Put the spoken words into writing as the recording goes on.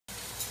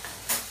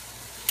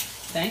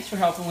Thanks for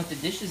helping with the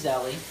dishes,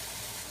 Ellie.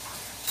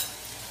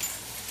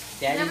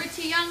 Daddy, never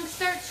too young to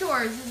start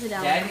chores, is it,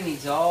 Ellie? Daddy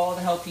needs all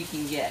the help he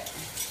can get.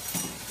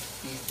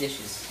 These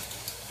dishes.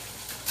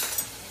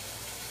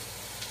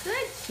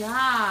 Good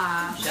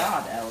job. Good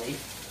job, Ellie.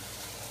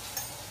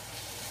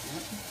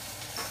 Yep.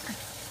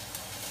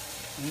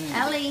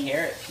 Ellie,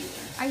 carrot peeler.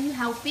 Are you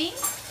helping?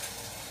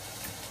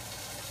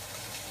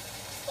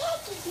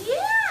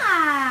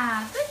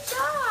 Yeah, good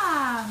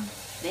job.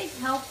 Big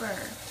helper.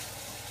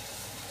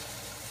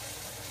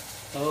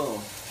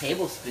 Oh,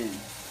 tablespoon.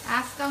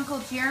 Ask Uncle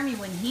Jeremy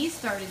when he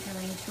started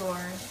doing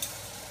chores.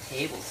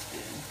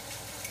 Tablespoon.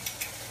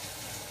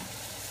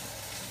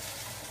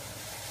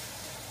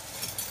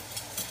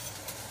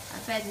 I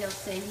bet he'll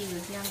say he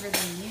was younger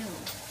than you.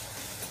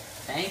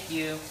 Thank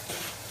you.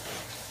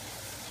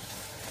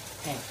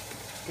 Hey,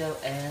 go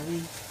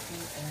Ellie.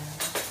 Go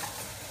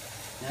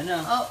Ellie.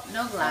 No. Oh,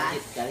 no glass.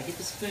 Gotta get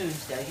the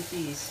spoons. Gotta get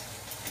these.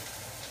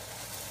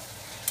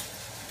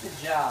 Good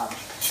job.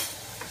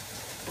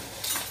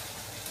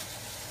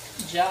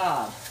 Good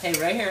job. Hey,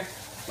 right here.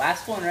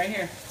 Last one right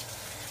here.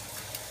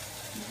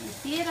 Did you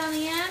see it on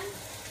the end?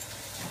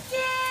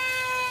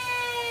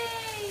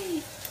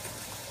 Yay!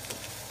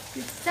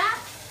 Good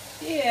stuff?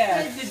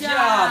 Yeah, good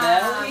job,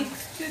 Ellie.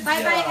 Good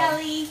Bye-bye, job.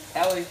 Ellie.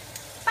 Ellie.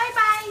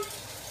 Bye-bye.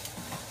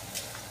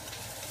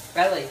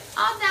 Ellie.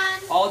 All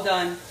done. All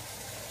done.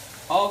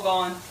 All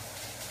gone.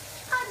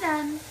 All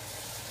done.